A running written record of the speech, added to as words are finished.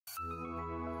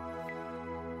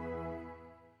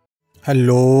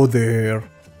Hello there.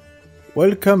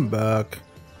 Welcome back.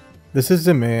 This is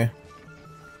Zeme.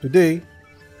 Today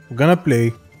we're gonna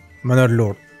play Manor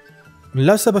Lord. In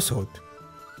last episode,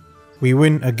 we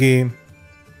win a game,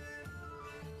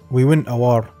 we win a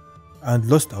war, and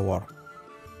lost a war.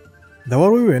 The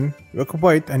war we win, we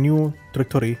occupied a new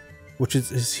territory, which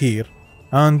is here,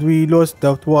 and we lost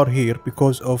that war here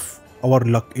because of our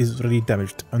luck is really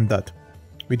damaged on that.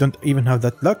 We don't even have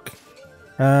that luck.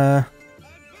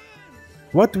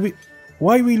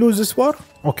 Why we lose this war?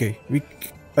 Okay,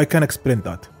 I can explain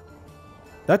that.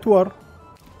 That war,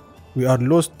 we are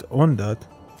lost on that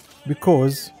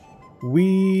because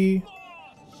we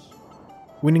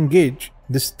engage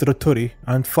this territory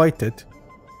and fight it.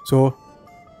 So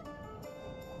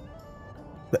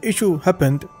the issue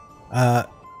happened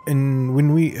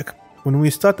when we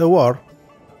start a war,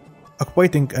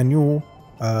 occupying a new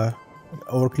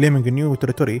or claiming a new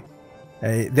territory.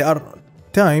 There are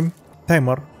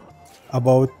timer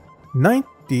about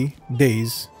 90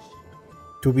 days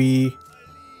to be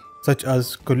such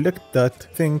as collect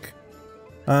that thing,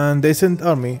 and they send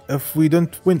army. If we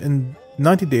don't win in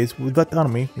 90 days with that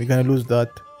army, we're gonna lose that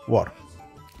war.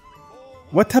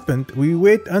 What happened? We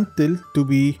wait until to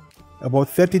be about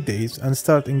 30 days and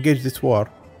start engage this war,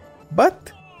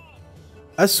 but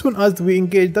as soon as we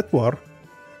engage that war,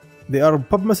 there are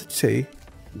pub message say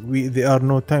there are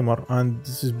no timer and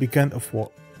this is began of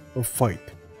fight.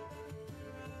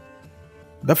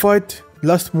 The fight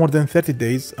lasts more than 30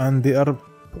 days and their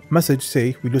message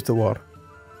say we lose the war.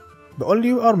 The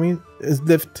only army is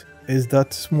left is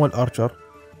that small archer.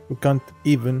 We can't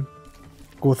even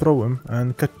go through him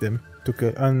and cut them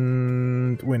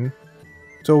and win.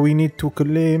 So we need to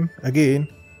claim again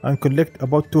and collect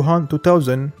about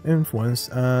 2,000 influence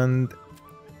and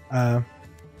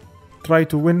try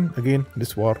to win again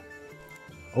this war,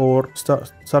 or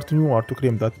start a new war to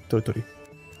claim that territory.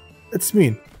 It's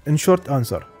mean, in short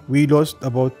answer, we lost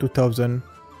about 2,000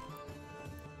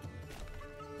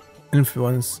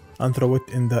 influence and throw it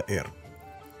in the air.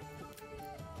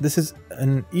 This is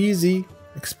an easy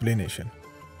explanation.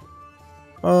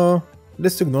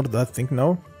 Let's ignore that thing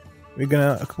now. We're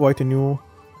gonna occupy a new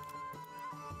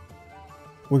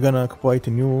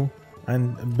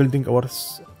and building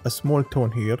a small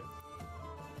town here.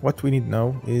 What we need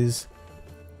now is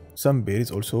some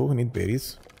berries. Also, we need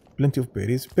berries, plenty of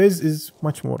berries. Berries is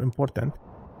much more important.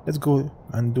 Let's go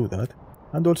and do that.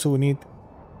 And also we need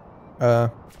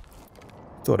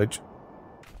storage.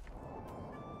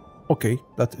 Okay,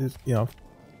 that is enough.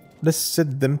 Let's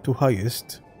set them to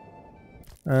highest,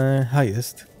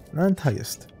 highest, and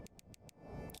highest.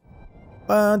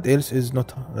 And else is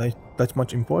not that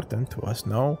much important to us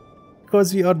now,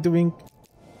 because we are doing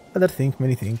other things,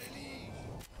 many things.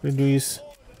 Release,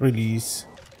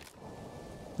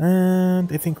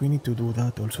 and I think we need to do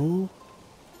that also.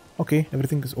 Okay,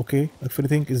 everything is okay.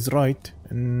 Everything is right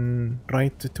in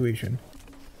right situation.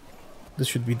 This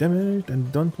should be damaged,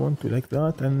 and don't want to like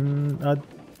that. And add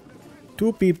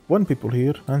one people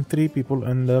here and 3 people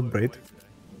in the bread.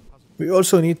 We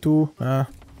also need to.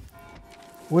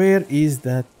 Where is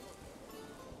that?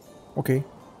 Okay.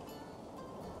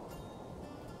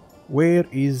 Where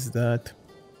is that?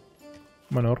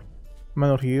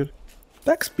 Manor here.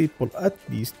 Tax people at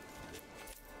least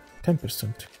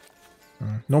 10%.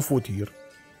 No food here.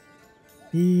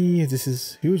 This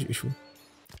is huge issue.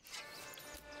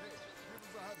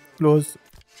 Close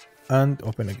and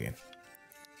open again.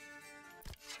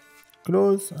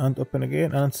 Close and open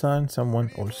again and assign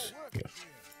someone else here.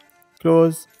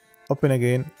 Close, open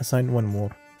again, assign one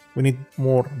more. We need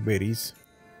more berries.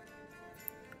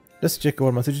 Let's check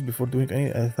our messages before doing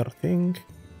any other thing.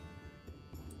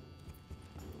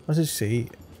 Message say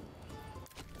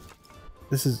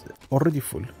this is already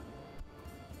full.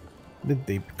 Did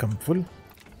they become full?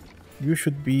 You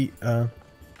should be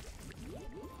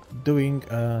doing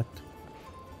at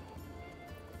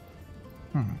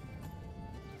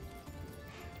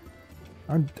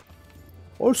and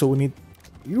also we need,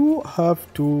 you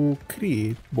have to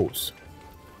create bows.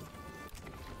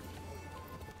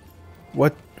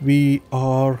 What we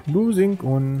are losing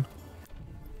on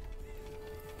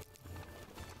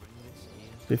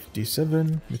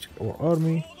 57, which our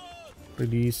army.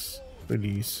 Release.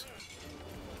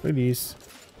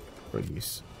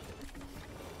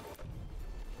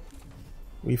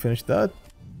 We finished that.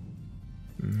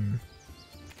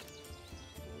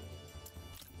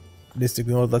 Let's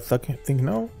ignore that thing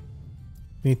now.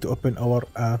 We need to open our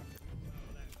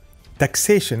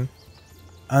taxation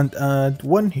and add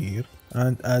 1 here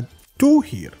and add 2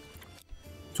 here.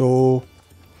 So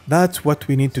that's what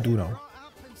we need to do now.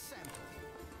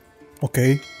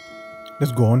 Okay,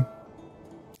 let's go on.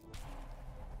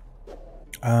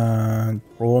 And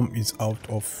Rome is out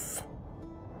of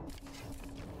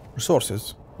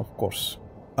resources, of course.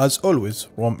 As always,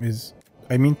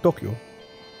 Tokyo.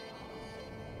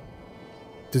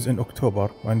 It is in October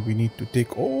and we need to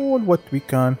take all what we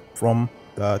can from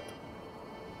that.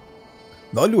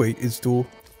 The only way is to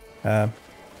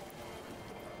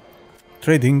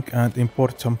trading and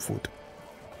import some food.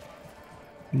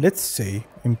 Let's say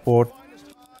import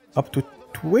up to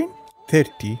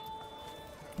 30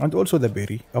 and also the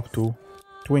berry up to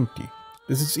 20.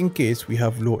 This is in case we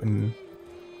have low in,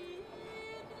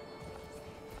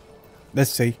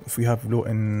 let's say if we have low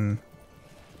in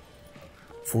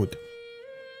food.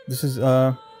 This is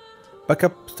a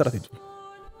backup strategy.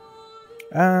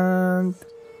 And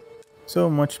so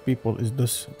much people is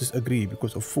disagree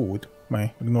because of food.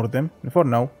 I ignore them for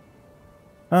now.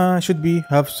 Should be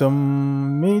have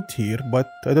some meat here, but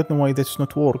I don't know why that's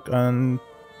not work. And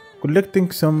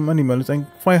collecting some animals and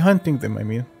hunting them, I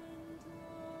mean.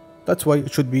 That's why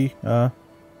it should be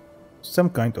some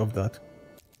kind of that.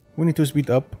 We need to speed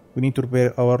up. We need to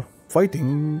prepare our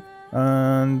fighting.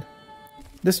 And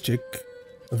let's check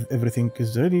if everything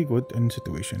is really good in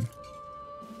situation.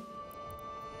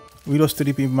 We lost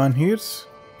 3 man here.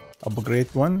 Upgrade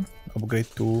 1, upgrade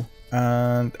 2,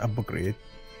 and upgrade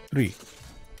 3.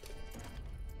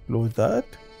 Close that.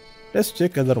 Let's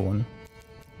check other one.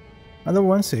 Other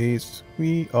one says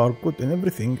we are good in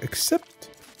everything except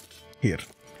here.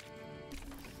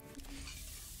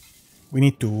 We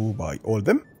need to buy all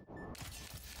them.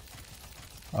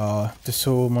 There's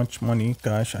so much money,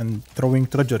 cash, and throwing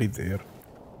treasury there.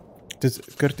 It is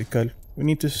critical. We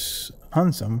need to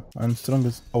handsome and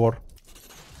strengthen our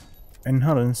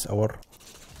enhance our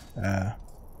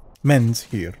men's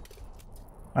here,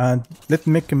 and let's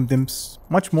make them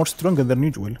much more stronger than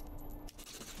usual.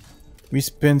 We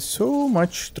spend so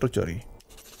much treasury.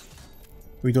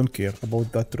 We don't care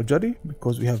about that treasury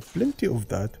because we have plenty of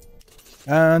that,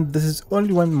 and this is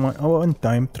only one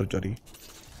time treasury,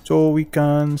 so we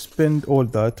can spend all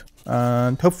that,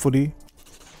 and hopefully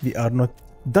they are not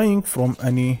dying from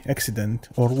any accident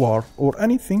or war or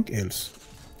anything else.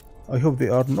 I hope they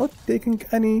are not taking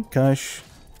any cash,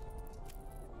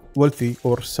 wealthy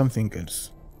or something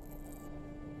else.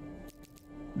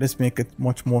 Let's make it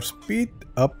much more speed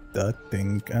up that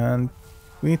thing, and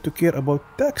we need to care about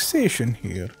taxation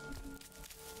here.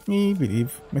 I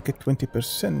believe make it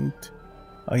 20%.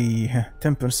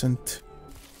 10%.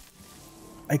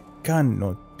 I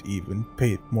cannot even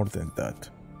pay it more than that.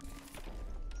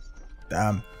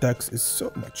 Damn, tax is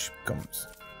so much comes.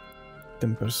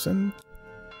 10%.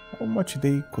 How much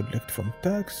they collect from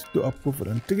tax to approval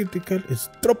and critical is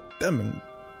drop damning.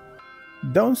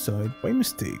 Downside by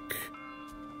mistake.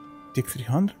 Take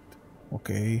 300.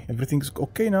 Okay, everything's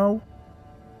okay now.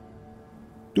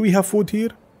 Do we have food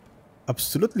here?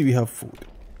 Absolutely we have food.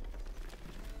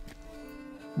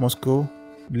 Moscow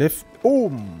left. Oh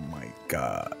my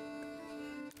god.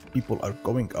 People are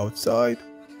going outside.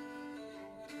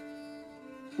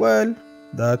 Well,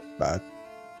 that's bad.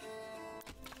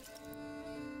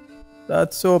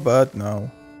 That's so bad now.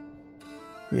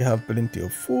 We have plenty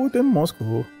of food in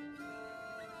Moscow.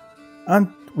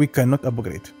 And we cannot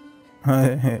upgrade.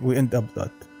 We end up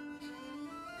that.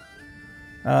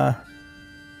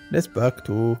 Let's back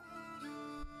to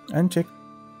and check.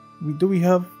 Do we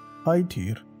have hide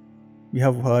here? We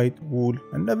have hide, wool,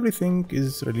 and everything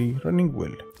is really running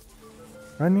well.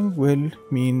 Running well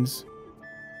means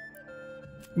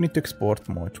we need to export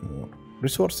much more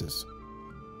resources.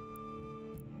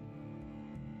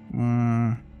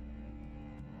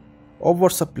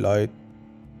 Oversupplied,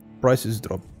 prices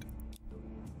dropped.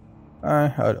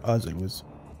 As always,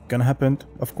 can happen.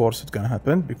 Of course, it can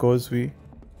happen because we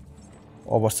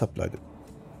oversupplied it.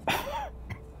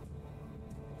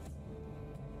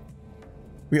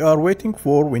 We are waiting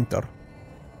for winter.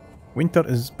 Winter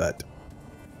is bad.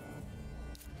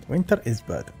 Winter is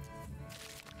bad.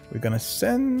 We're gonna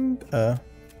send a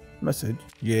message.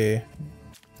 Yeah.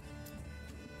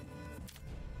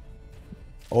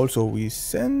 Also, we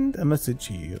send a message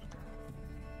here.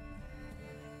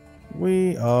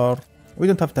 We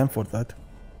don't have time for that.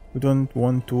 We don't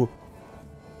want to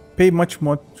pay much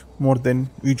more than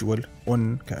usual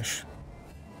on cash.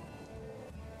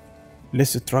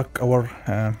 Let's track our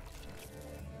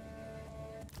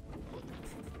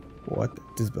what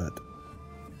it is bad.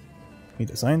 Need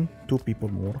to assign 2 people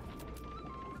more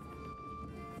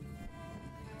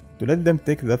to let them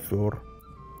take the floor.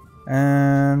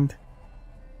 And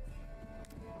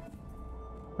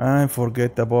I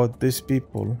forget about these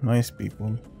people, nice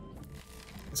people.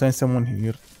 Assign someone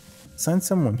here, assign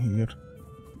someone here,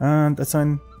 and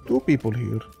assign 2 people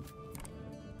here.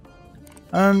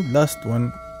 And last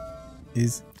one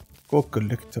is go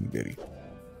collect some berry.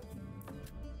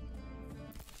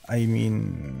 I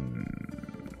mean,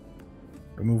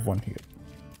 remove one here.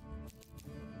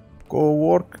 Go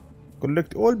work,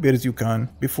 collect all berries you can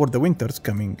before the winter's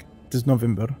coming. It is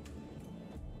November.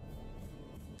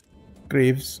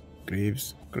 Graves,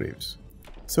 graves, graves.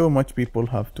 So much people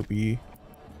have to be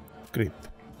scraped.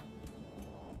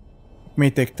 It may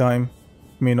take time,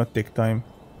 it may not take time.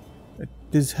 It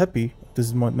is happy, it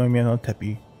is not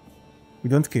happy. We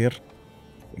don't care.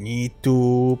 We need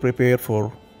to prepare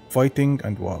for fighting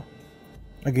and war.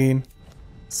 Again,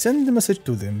 send a message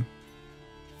to them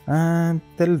and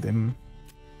tell them.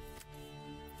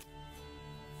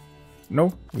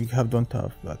 No, we don't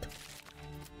have that.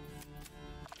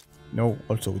 No,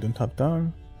 also we don't have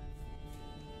time.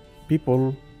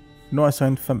 People, no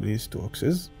assigned families to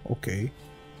oxes. Okay.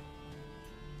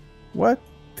 What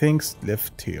things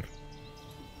left here?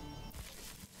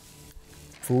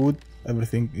 Food,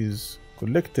 everything is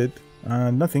collected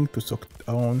and nothing to soak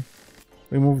down.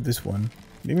 Remove this one.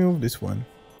 Remove this one.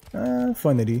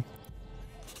 Finally.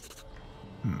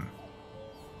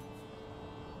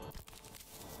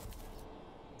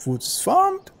 Food's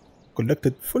farmed,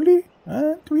 collected fully,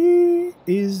 and we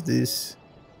is this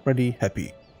pretty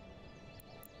happy.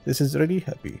 This is really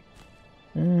happy.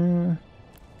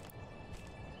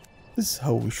 This is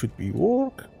how we should be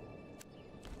work.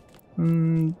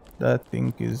 That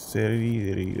thing is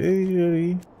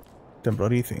very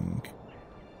temporary thing.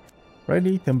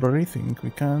 Really temporary thing. We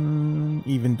can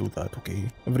even do that. Okay,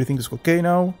 everything is okay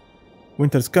now.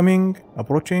 Winter's coming,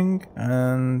 approaching,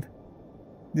 and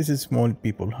this is small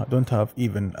people don't have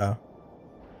even a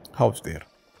house there.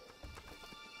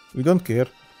 We don't care.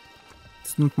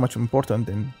 It's not much important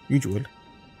than usual.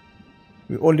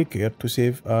 We only care to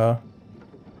save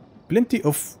plenty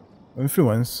of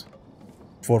influence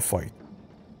for fight.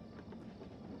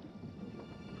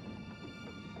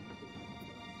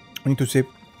 I need to save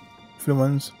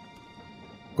influence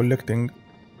collecting.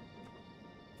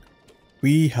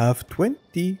 We have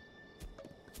 20.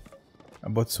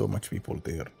 About so much people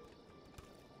there.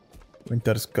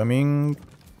 Winter's coming.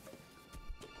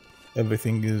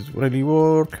 Everything is really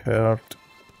work hard.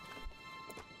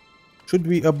 Should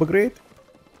we upgrade?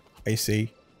 I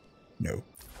say no.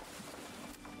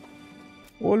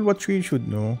 All what we should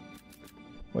know,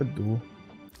 what do,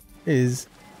 is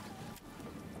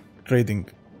trading,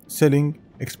 selling,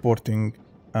 exporting,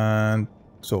 and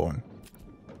so on.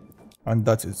 And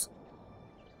that is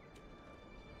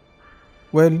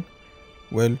well.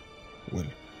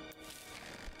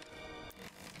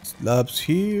 Slabs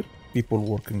here, people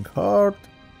working hard,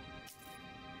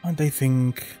 and I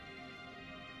think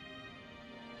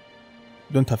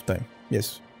don't have time.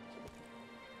 Yes.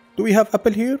 Do we have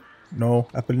apple here? No,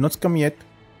 apple not come yet,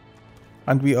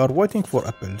 and we are waiting for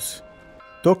apples.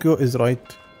 Tokyo is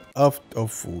right out of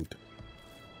food.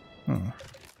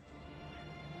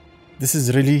 This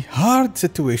is really hard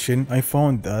situation. I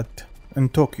found that in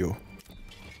Tokyo.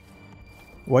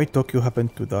 Why Tokyo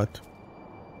happened to that?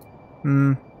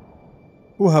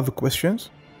 Who have questions?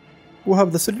 Who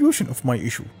have the solution of my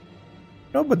issue?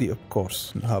 Nobody, of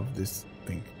course, have this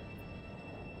thing.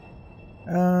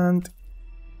 And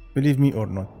believe me or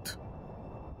not,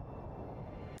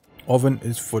 oven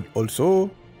is full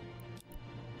also.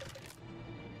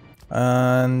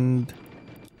 And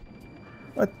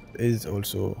what is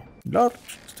also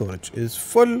large storage is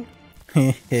full.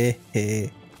 We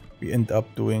end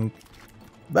up doing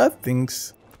bad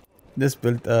things. Let's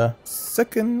build a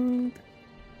second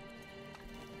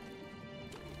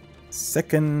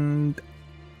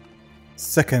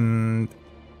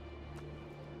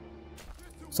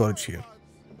storage here.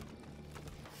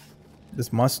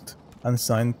 This must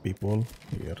assign people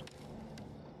here.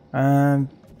 And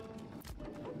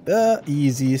the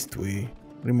easiest way,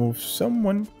 remove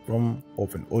someone from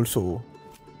oven also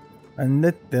and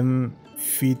let them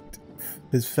feed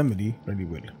his family really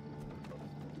well.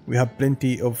 We have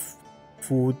plenty of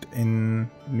food in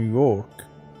New York,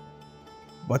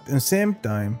 but at the same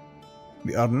time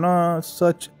we are not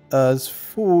such as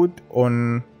food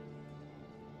on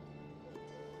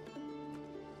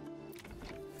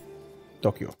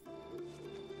Tokyo.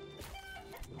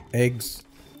 Eggs.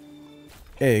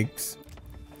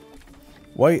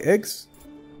 Why eggs?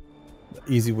 The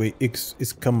easy way, eggs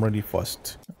is come really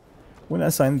fast. When I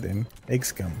assign them,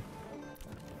 eggs come.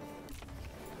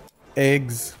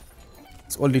 Eggs,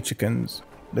 it's only chickens.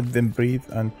 Let them breathe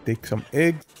and take some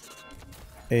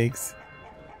eggs.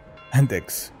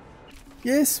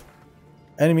 Yes,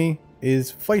 enemy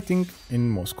is fighting in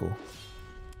Moscow.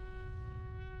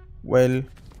 Well,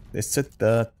 let's set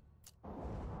that.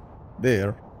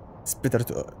 there, it's better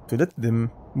to let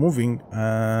them moving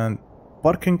and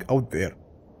parking out there.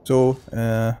 So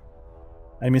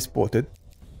I misspotted.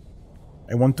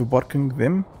 I want to parking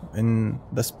them in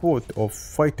the spot of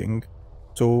fighting,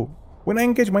 so when I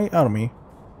engage my army,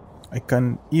 I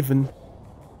can even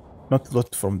not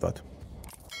loot from that.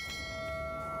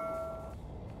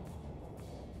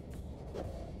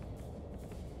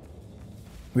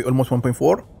 We almost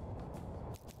 1.4.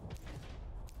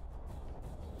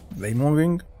 They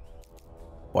moving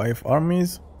 5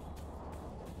 armies,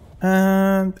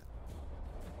 and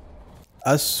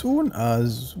as soon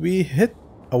as we hit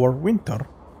our winter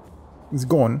is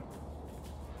gone,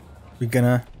 we're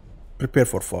gonna prepare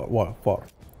for far.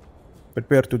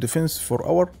 Prepare to defense for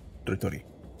our territory.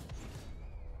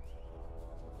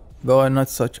 Though not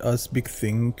such as big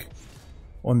thing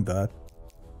on that.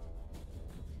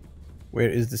 Where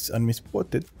is this enemy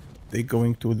spotted? They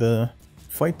going to the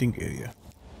fighting area.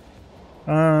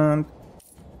 And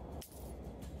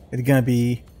it's gonna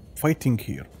be fighting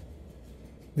here.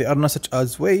 They are not such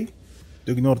as way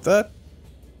to ignore that,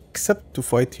 except to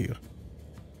fight here.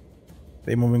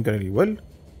 They moving really well,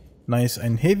 nice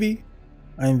and heavy,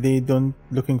 and they don't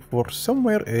looking for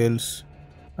somewhere else,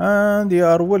 and they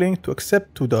are willing to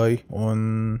accept to die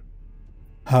on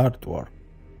hard war.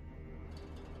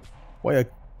 Why I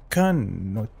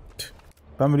cannot?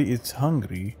 Family is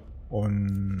hungry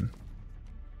on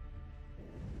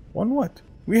what?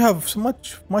 We have so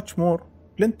much more,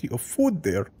 plenty of food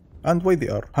there, and why they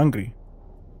are hungry?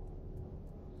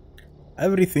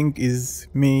 Everything is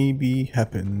maybe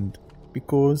happened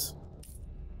because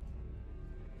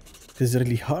it is a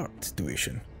really hard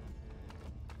situation.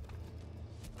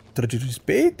 Treasury is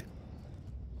paid.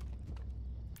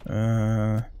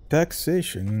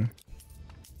 Taxation.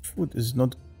 Food is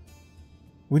not.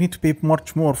 We need to pay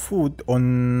much more food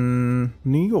on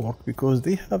New York because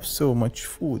they have so much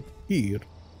food here.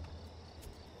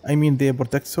 I mean, they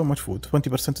protect so much food.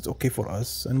 20% is okay for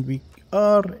us, and we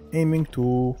are aiming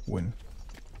to win.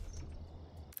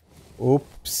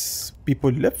 Oops,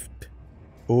 people left.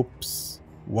 Oops,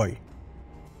 why?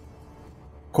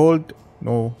 Cold?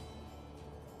 No.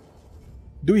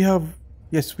 Do we have?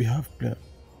 Yes, we have.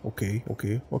 Okay.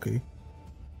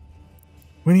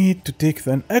 We need to take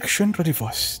an action really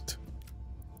fast.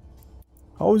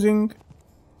 Housing.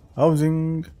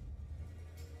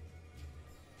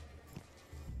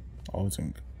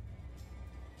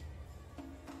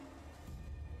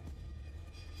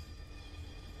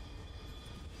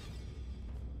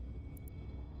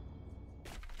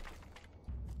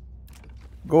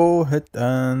 Go ahead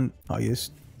and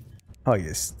highest,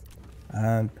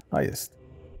 and highest.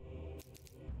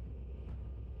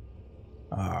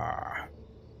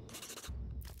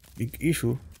 Big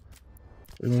issue.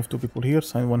 Remove 2 people here,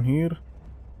 sign 1 here.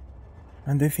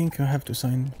 And I think I have to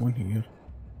sign 1 here.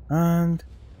 And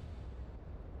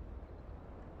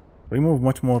remove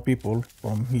much more people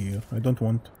from here. I don't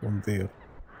want from there.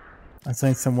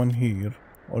 Assign someone here,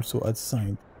 also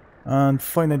assigned. And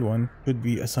final one should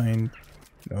be assigned.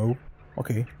 No.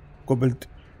 Okay. Go build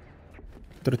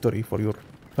territory for your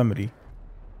family.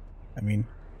 I mean,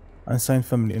 assign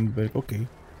family in Berg. Okay.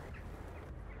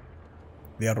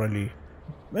 They are really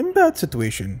in bad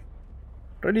situation.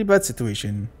 Really bad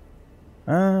situation.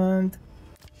 And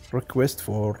request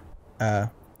for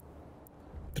a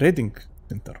trading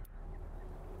center.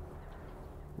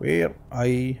 Where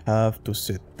I have to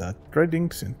set that trading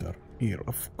center. Here,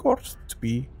 of course, to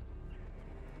be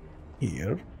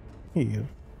here.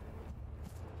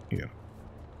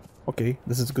 Okay,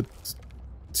 this is a good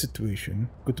situation,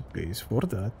 good place for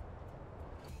that.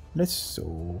 Let's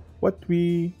so what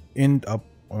we end up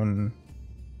on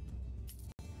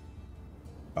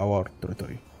our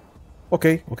territory.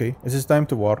 Okay, it is time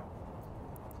to war.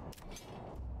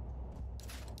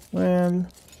 Well,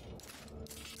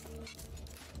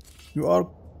 you are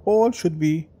all should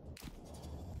be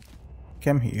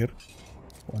come here.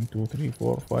 1, 2, 3,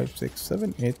 4, 5, 6,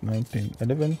 7, 8, 9, 10,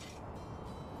 11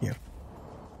 here.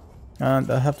 And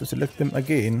I have to select them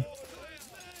again.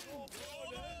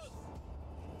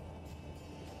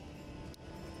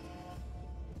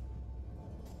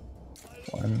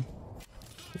 One,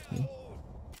 two.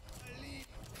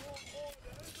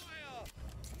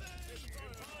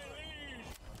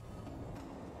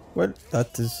 Well,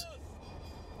 that is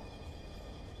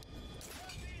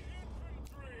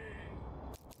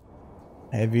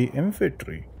heavy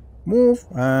infantry. Move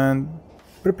and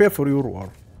prepare for your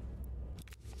war.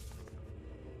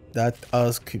 That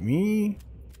asks me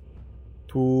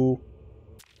to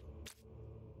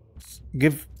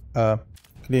give a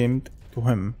claim to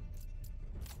him.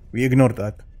 We ignore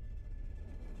that.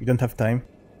 We don't have time.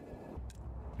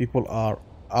 People are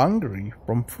hungry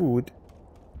from food,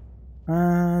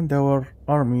 and our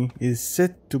army is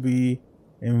set to be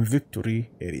in victory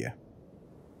area.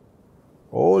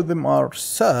 All of them are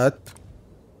sad.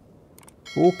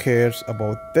 Who cares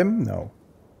about them now?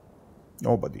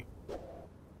 Nobody.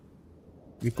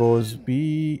 Because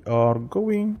we are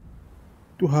going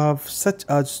to have such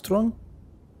a strong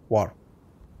war.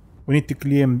 We need to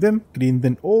clean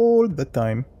them all the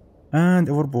time. And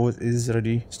our boss is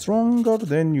ready, stronger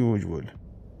than usual.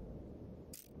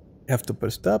 Have to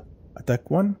press tab,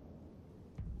 attack 1.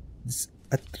 This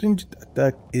ranged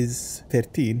attack is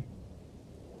 13.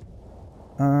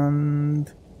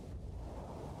 And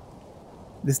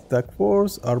this attack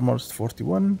force, armor is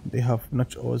 41. They have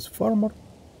much as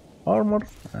armor.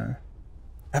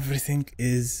 Everything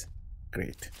is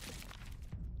great.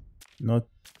 Not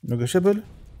negotiable.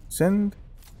 Send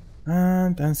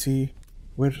and see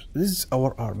where is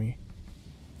our army.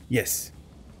 Yes,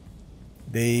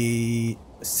 they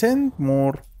send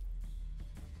more.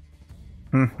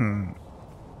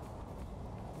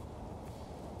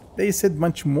 They said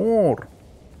much more.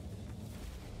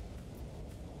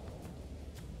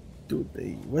 Do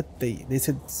they? What they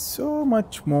said so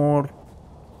much more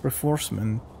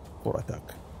reinforcement for attack.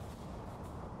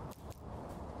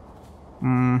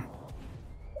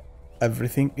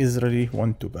 Everything is really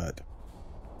one too bad.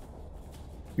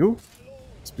 You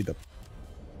speed up.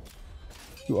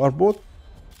 You are both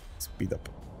speed up.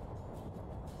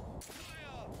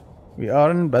 We are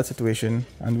in bad situation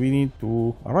and we need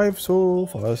to arrive so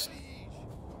fast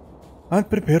and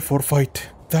prepare for fight.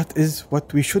 That is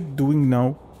what we should doing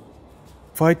now.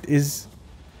 Fight is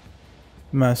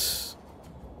mass.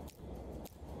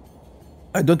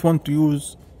 I don't want to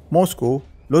use Moscow.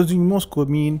 Losing Moscow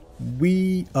mean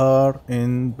we are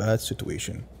in bad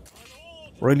situation.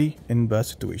 Really in bad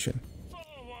situation.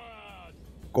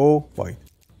 Go fight.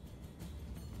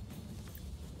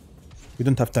 We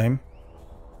don't have time.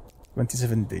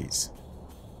 27 days.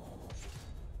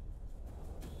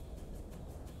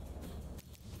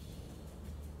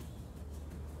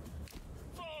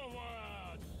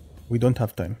 We don't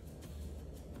have time.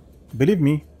 Believe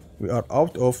me, we are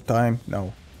out of time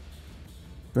now.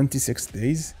 26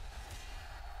 days.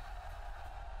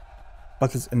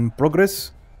 Battles in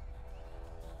progress.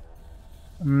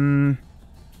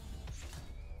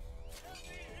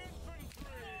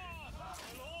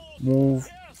 Move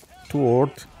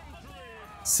toward.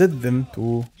 Set them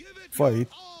to fight.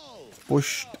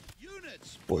 Pushed.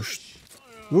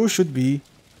 You should be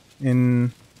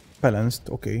in balanced.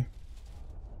 Okay.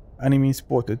 Enemy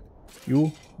spotted.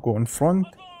 You go in front.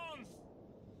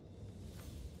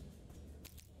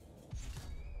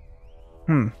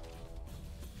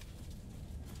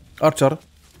 Archer,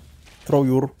 throw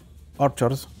your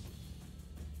archers.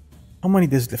 How many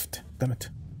days left? Damn it.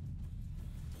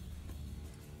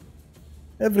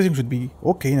 Everything should be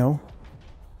okay now.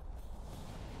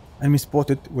 Enemy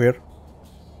spotted. Where?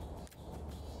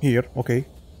 Here, okay.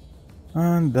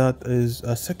 And that is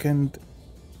a second.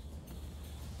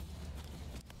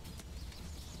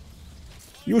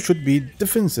 You should be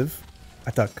defensive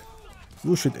attack.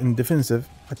 You should in defensive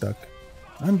attack.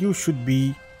 And you should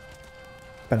be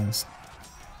balanced.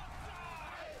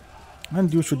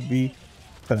 And you should be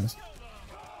balanced.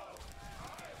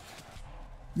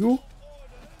 You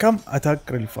come attack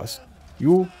really fast.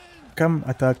 You come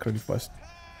attack really fast.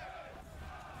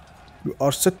 You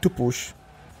are set to push.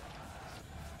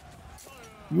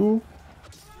 You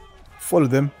follow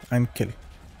them and kill.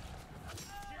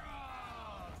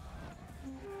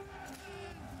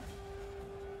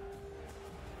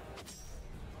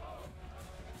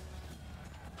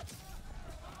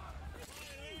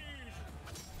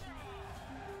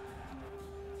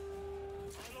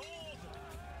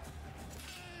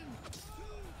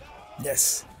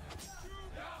 Yes.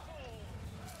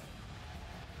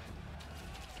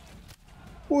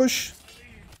 Push.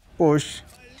 Push.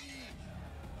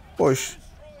 Push.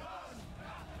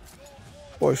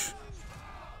 Push.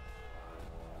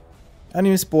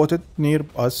 Enemy spotted near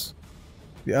us.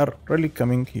 They are really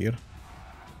coming here.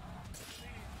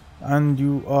 And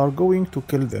you are going to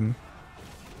kill them.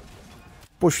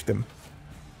 Push them.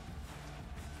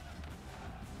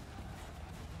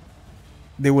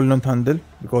 They will not handle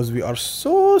because we are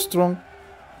so strong.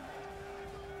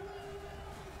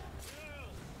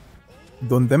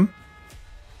 Done them.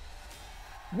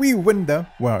 We win the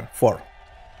war.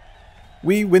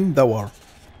 We win the war.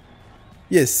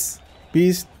 Yes,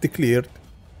 peace declared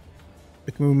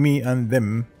between me and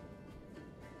them.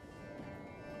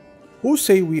 Who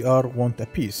say we are want a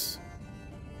peace?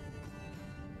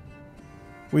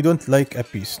 We don't like a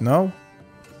peace now.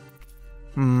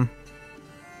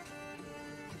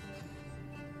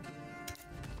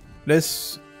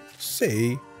 let's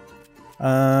say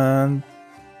and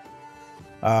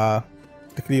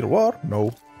declare war.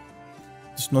 No,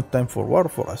 it's not time for war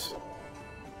for us.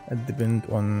 It depends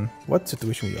on what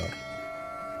situation we are.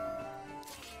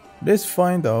 Let's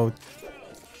find out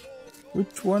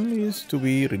which one is to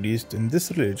be released in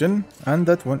this religion, and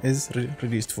that one is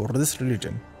released for this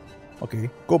religion. Okay,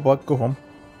 go back, go home.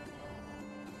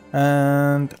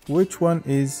 And which one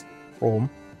is Rome?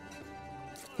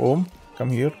 Rome, come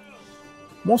here.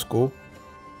 Moscow,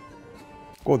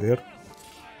 go there.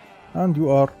 And you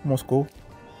are Moscow.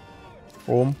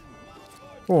 Rome,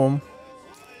 Rome,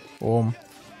 Rome,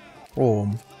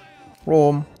 Rome,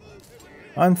 Rome,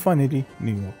 and finally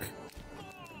New York.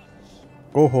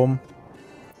 Go home.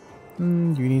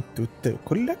 You need to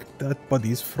collect that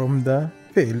bodies from the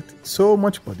field. So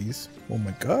much bodies. Oh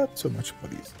my god, so much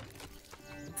bodies.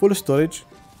 Full storage.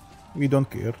 We don't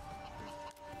care.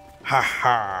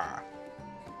 Haha.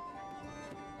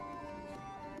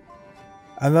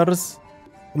 Others,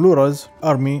 Laura's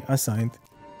army assigned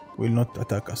will not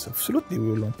attack us. Absolutely, we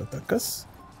will not attack us.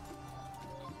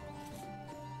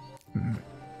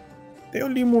 They're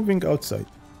only moving outside.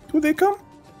 Do they come?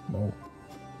 No.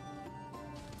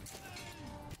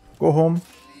 Go home.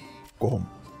 Go home.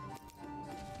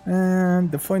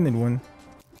 And the final one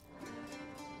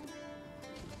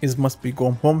is must be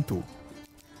going home too.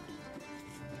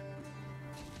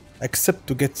 Except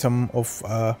to get some of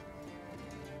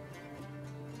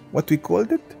what we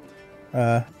called it?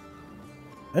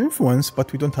 Influence,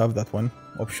 but we don't have that one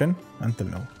option until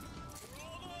now.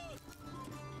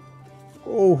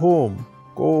 Go home.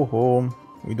 Go home.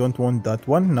 We don't want that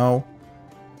one now.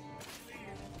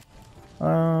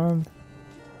 And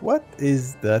what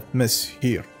is that mess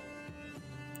here?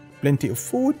 Plenty of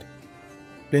food.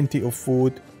 Plenty of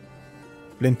food.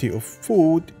 Plenty of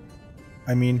food.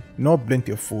 I mean, no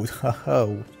plenty of food. Haha.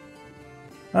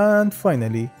 And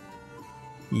finally,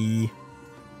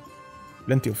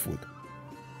 plenty of food.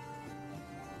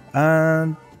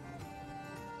 And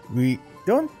we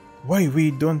don't. Why we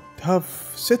don't have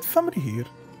set family here?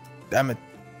 Damn it.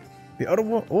 There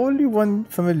are only one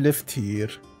family left here.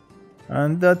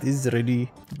 And that is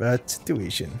really bad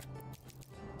situation.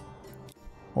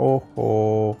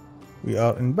 Oh, we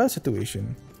are in bad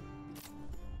situation.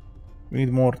 We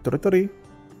need more territory.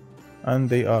 And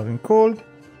they are in cold.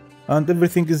 And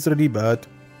everything is really bad.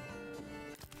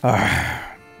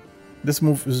 This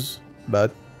move is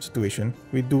bad situation.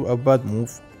 We do a bad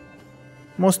move.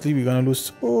 Mostly we're gonna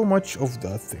lose so much of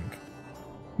that thing.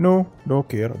 No, don't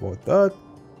care about that.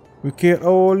 We care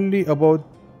only about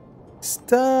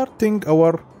starting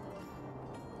our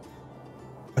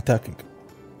attacking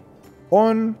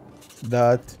on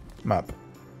that map.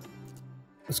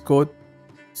 It's called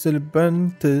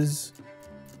Silbantes.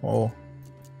 Oh,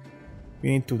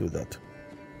 we need to do that.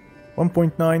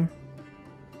 1.9,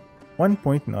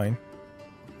 1.9,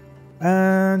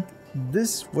 and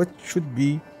this what should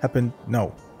be happened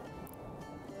now.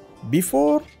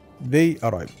 Before they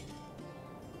arrive,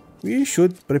 we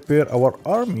should prepare our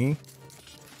army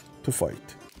to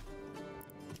fight.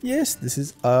 Yes, this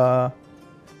is a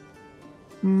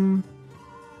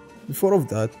before of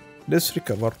that, let's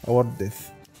recover our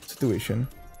death situation.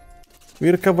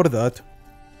 We recover that,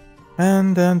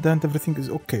 and then everything is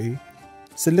okay.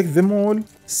 Select them all,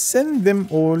 send them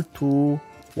all to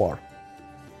war.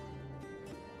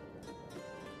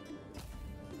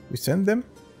 We send them,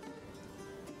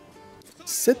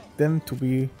 set them to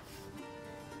be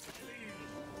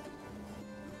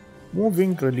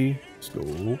moving really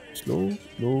slow, slow,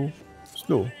 slow,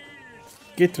 slow.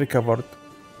 Get recovered,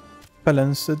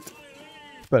 balanced,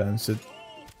 balanced,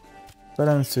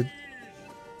 balanced.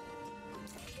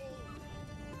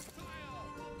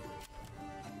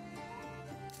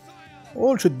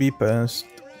 All should be balanced.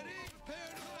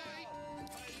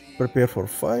 Prepare for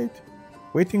fight.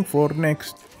 Waiting for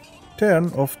next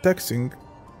turn of taxing.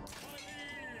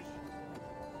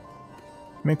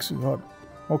 Makes it hard.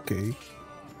 Okay.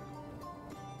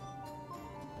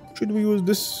 Should we use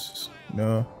this?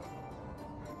 No.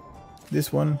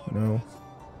 This one? No.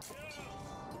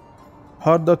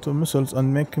 Harder to missiles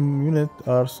and making unit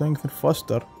are strengthened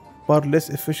faster, far less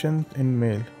efficient in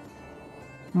mail.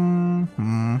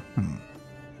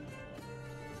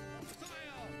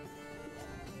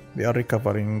 They are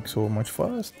recovering so much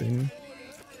fast. Then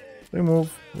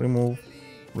remove, remove,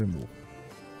 remove.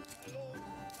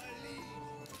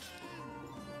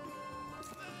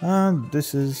 And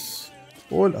this is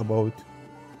all about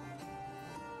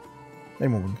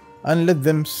removing. And let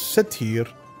them sit here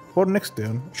for next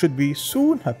turn. Should be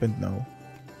soon happened now.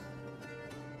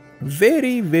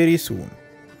 Very, very soon.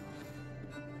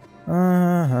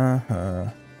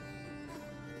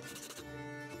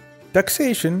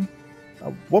 Taxation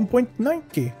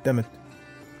 1.9k, damn it.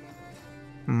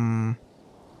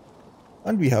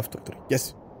 And we have territory.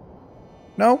 Yes.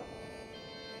 Now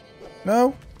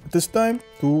it is time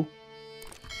to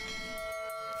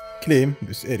claim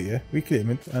this area. We claim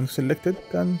it and select it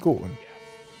and go on.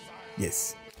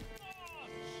 Yes.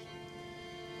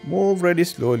 Move ready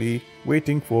slowly,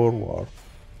 waiting for war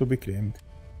to be claimed.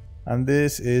 And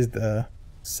this is the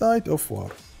site of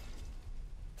war.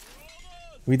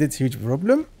 We did huge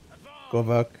problem. Go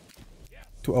back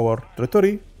to our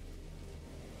territory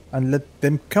and let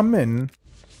them come in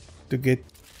to get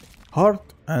hurt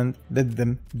and let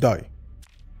them die.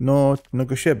 Not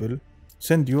negotiable.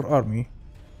 Send your army.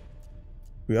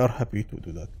 We are happy to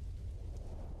do that.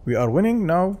 We are winning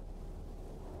now.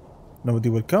 Nobody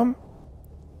will come.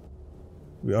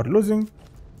 We are losing.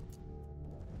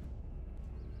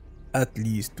 At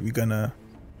least we gonna...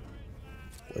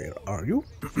 Where are you?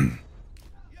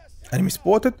 Enemy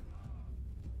spotted.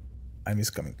 Enemy is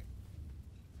coming.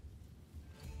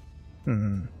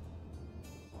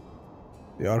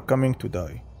 They are coming to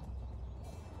die.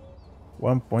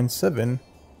 1.7.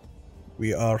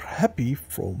 We are happy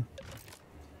from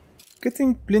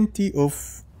getting plenty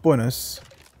of bonus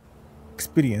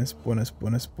experience. Bonus.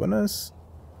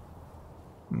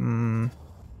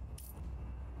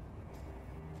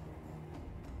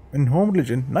 In home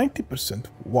religion, 90%.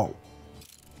 Wow.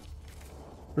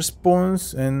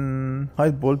 Response in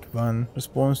Hidebolt van.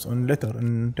 Response on letter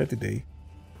in 30 day.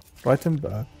 Write them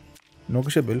back.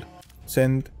 Negotiable.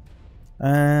 Send.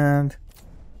 And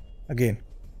again.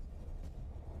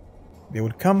 They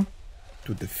will come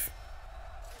to death.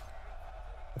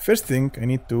 The first thing I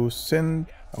need to send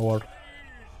our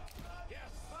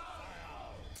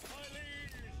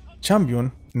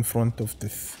champion in front of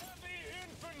death.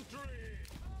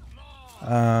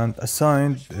 And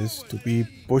assign this to be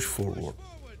push forward.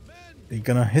 They're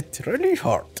gonna hit really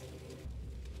hard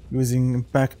using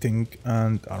impacting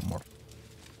and armor.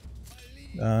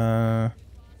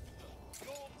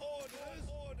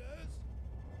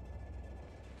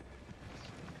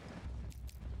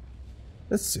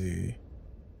 Let's see.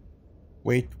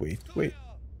 Wait.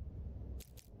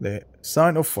 The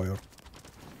sign of fire.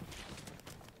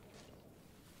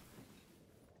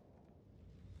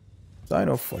 Sign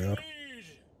of fire.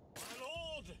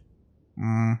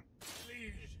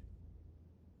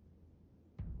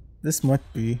 This might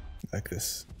be like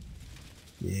this.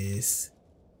 Yes.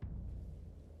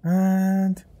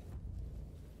 And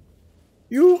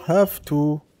you have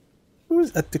to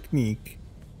use a technique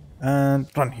and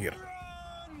run here.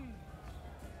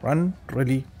 Run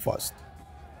really fast.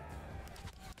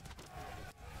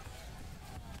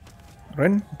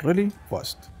 Run really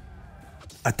fast.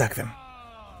 Attack them.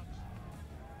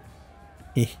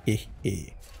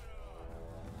 Hehehe.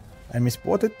 I'm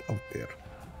spotted out there.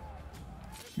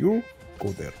 You go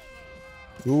there.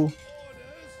 You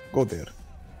go there.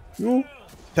 You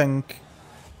tank.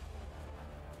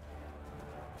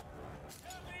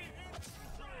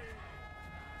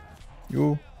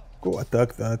 You go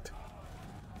attack that.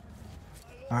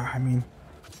 I mean,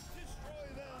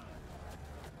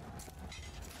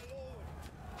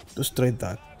 destroy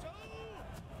that.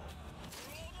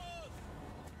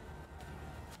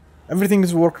 Everything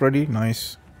is work ready.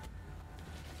 Nice.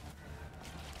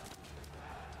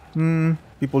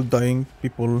 People dying,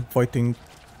 people fighting,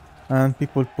 and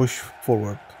people push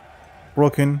forward.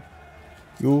 Broken.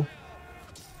 You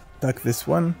attack this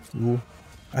one. You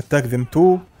attack them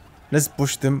too. Let's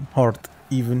push them hard,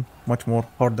 even much more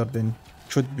harder than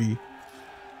should be.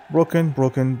 Broken.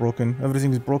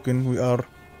 Everything is broken. We are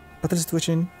battle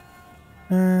situation,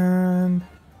 and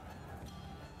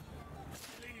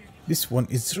this one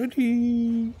is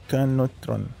really cannot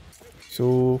run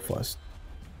so fast.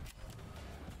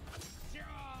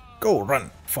 Go run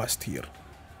fast here.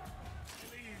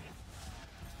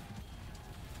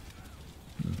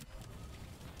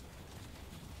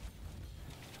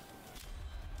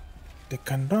 They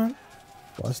can run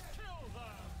fast.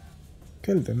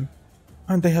 Kill them.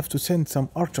 And they have to send some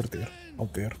archer there,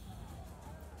 out there.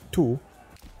 To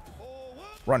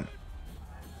run.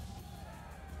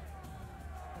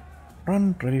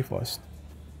 Run really fast.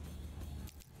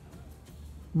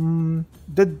 Can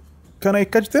I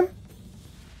catch them?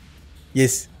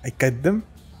 Yes, I catch them.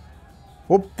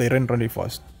 Hope they ran really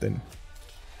fast. Then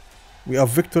we have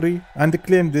victory and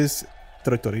claim this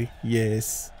territory.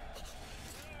 Yes.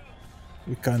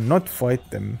 We cannot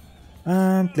fight them.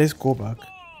 And let's go back.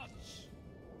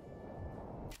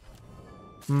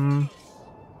 We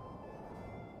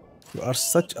are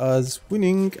such as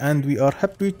winning and we are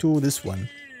happy to this one.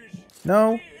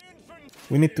 Now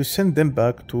we need to send them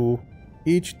back to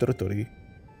each territory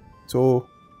so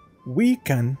we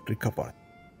can recover.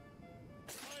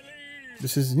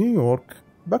 This is New York.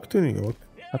 Back to New York.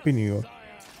 Happy New York.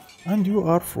 And you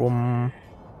are from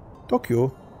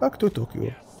Tokyo. Back to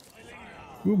Tokyo.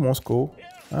 You Moscow.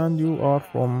 And you are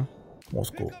from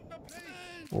Moscow.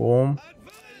 Rome.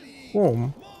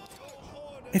 Rome.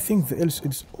 I think the else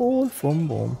is all from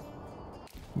Rome.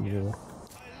 New York.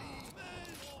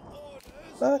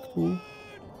 Back to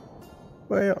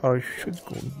where I should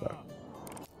go back.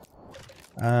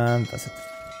 And that's it.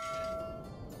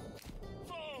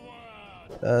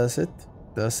 That's it.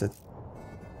 That's it.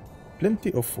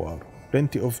 Plenty of war,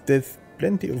 plenty of death,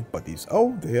 plenty of bodies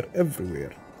out there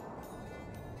everywhere.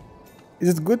 Is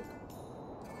it good?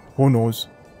 Who knows?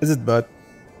 Is it bad?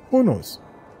 Who knows?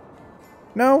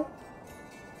 Now,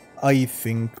 I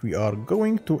think we are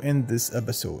going to end this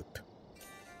episode.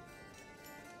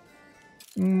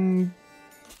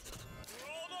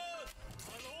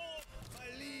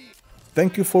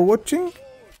 Thank you for watching.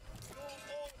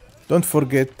 Don't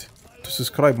forget to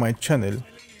subscribe my channel.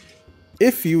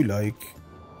 If you like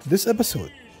this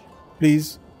episode,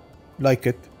 please like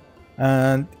it.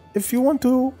 And if you want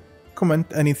to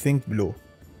comment anything below,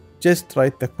 just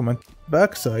write the comment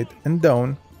backside and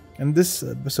down in this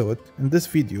episode, in this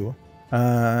video,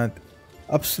 and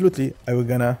absolutely I will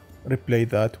gonna replay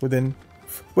that within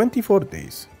 24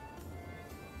 days.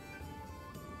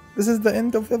 This is the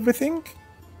end of everything.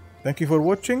 Thank you for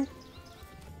watching.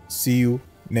 See you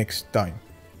next time.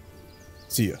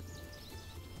 See ya.